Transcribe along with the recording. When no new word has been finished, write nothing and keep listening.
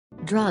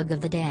Drug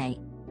of the day: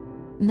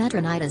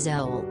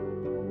 Metronidazole.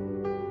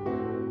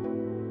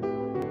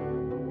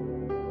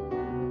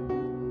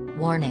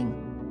 Warning: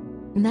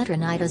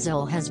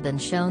 Metronidazole has been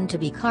shown to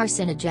be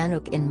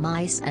carcinogenic in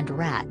mice and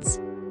rats.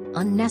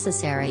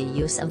 Unnecessary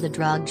use of the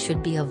drug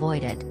should be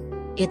avoided.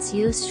 Its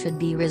use should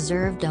be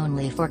reserved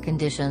only for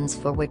conditions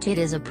for which it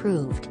is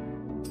approved.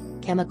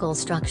 Chemical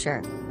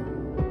structure.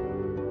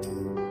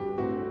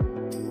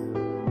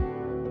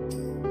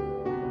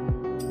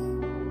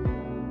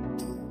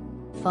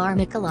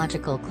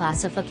 Pharmacological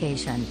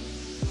classification.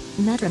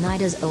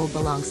 Metronidazole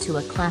belongs to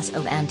a class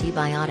of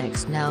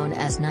antibiotics known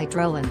as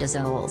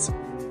nitroimidazoles.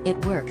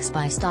 It works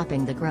by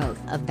stopping the growth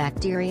of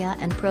bacteria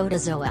and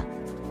protozoa.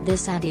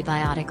 This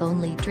antibiotic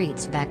only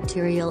treats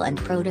bacterial and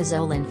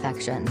protozoal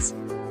infections.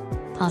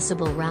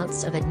 Possible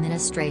routes of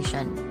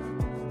administration: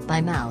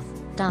 by mouth,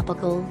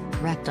 topical,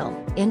 rectal,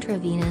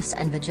 intravenous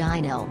and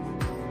vaginal.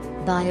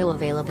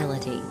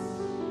 Bioavailability: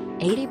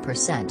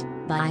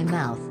 80% by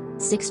mouth,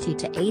 60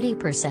 to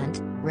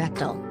 80%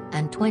 rectal,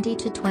 and 20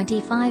 to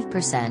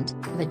 25%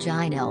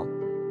 vaginal.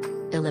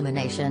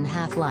 Elimination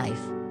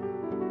half-life: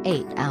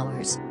 8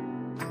 hours.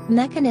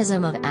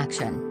 Mechanism of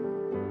action: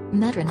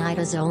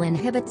 Metronidazole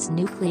inhibits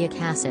nucleic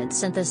acid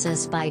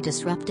synthesis by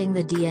disrupting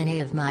the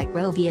DNA of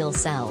microbial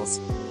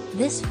cells.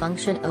 This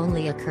function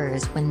only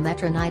occurs when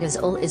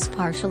metronidazole is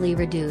partially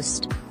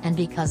reduced, and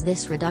because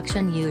this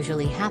reduction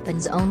usually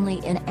happens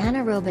only in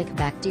anaerobic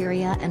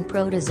bacteria and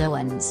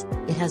protozoans,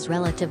 it has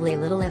relatively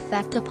little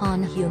effect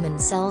upon human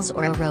cells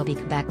or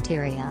aerobic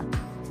bacteria.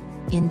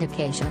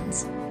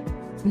 Indications: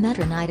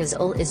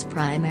 Metronidazole is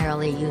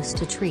primarily used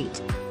to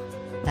treat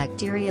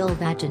bacterial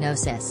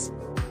vaginosis,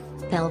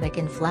 pelvic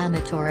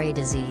inflammatory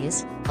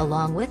disease,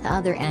 along with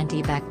other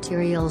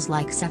antibacterials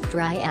like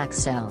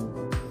ceftriaxone,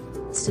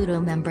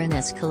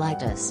 pseudomembranous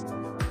colitis,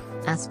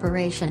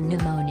 aspiration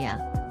pneumonia,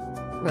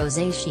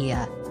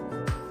 rosacea,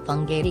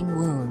 fungating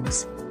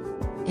wounds,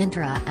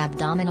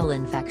 intra-abdominal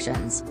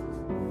infections,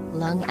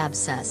 lung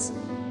abscess,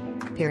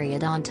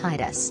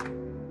 periodontitis,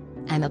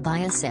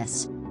 amebiasis,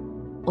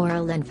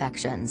 oral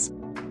infections,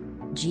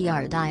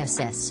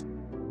 giardiasis,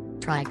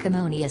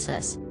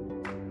 trichomoniasis,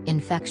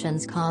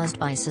 infections caused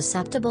by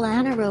susceptible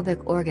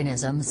anaerobic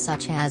organisms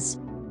such as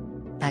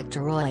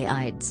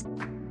bacteroides,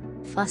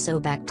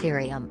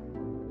 fusobacterium,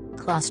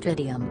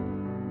 Clostridium,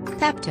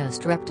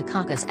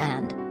 Peptostreptococcus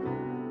and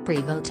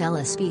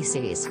Prevotella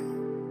species.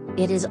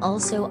 It is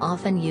also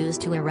often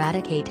used to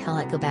eradicate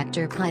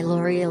Helicobacter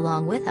pylori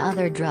along with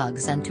other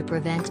drugs and to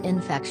prevent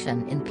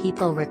infection in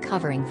people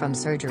recovering from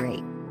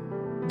surgery.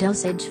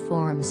 Dosage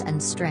forms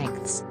and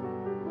strengths.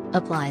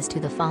 Applies to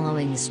the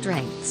following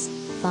strengths: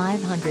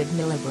 500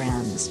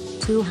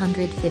 mg,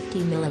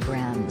 250 mg,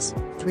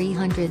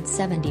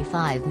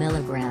 375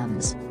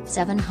 mg,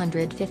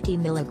 750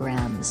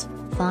 mg,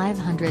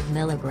 500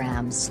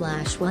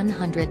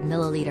 mg/100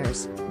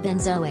 ml,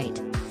 benzoate,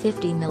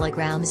 50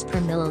 mg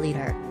per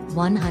milliliter,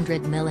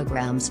 100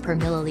 mg per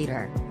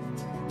milliliter.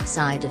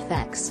 Side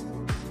effects: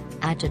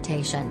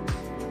 agitation,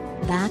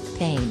 back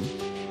pain,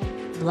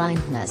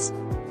 blindness,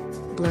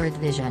 blurred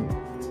vision,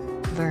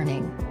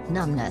 burning,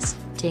 numbness,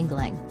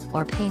 tingling,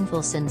 or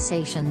painful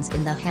sensations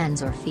in the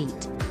hands or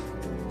feet.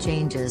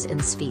 Changes in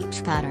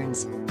speech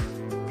patterns,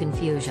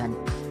 confusion,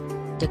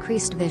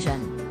 decreased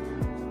vision,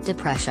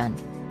 depression,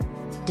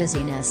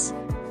 dizziness,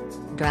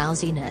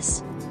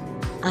 drowsiness,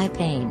 eye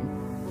pain,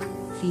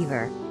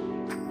 fever,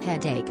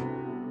 headache,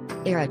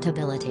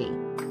 irritability,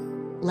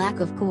 lack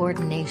of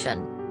coordination,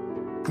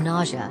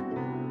 nausea,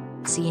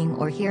 seeing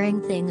or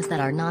hearing things that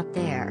are not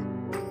there,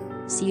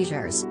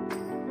 seizures.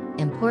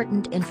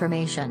 Important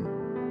information: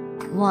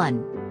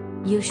 1.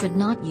 You should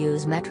not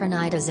use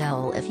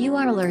metronidazole if you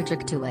are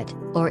allergic to it,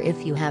 or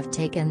if you have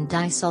taken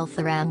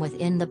disulfiram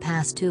within the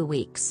past 2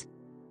 weeks.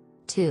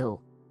 2.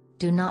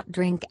 Do not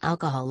drink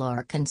alcohol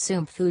or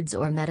consume foods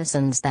or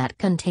medicines that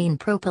contain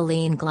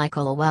propylene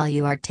glycol while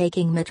you are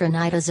taking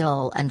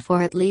metronidazole and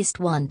for at least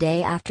 1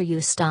 day after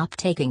you stop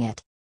taking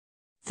it.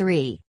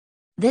 3.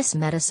 This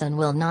medicine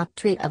will not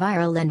treat a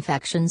viral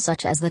infection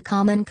such as the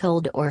common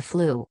cold or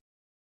flu.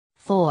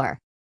 4.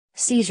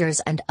 Seizures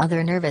and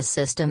other nervous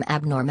system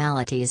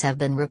abnormalities have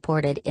been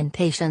reported in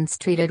patients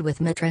treated with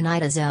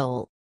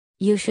metronidazole.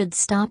 You should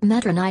stop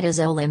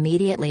metronidazole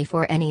immediately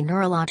for any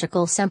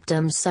neurological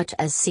symptoms such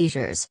as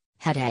seizures,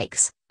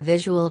 headaches,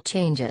 visual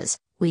changes,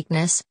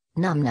 weakness,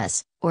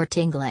 numbness, or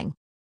tingling.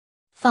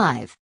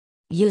 5.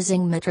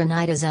 Using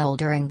metronidazole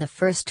during the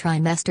first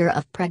trimester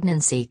of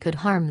pregnancy could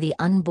harm the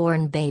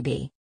unborn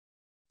baby.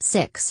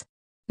 6.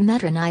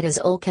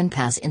 Metronidazole can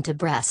pass into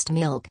breast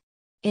milk.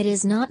 It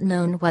is not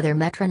known whether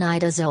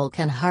metronidazole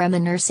can harm a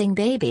nursing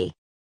baby.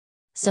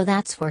 So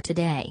that's for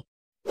today.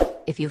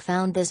 If you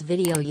found this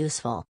video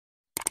useful,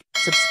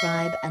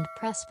 subscribe and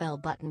press bell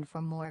button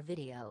for more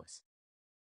videos.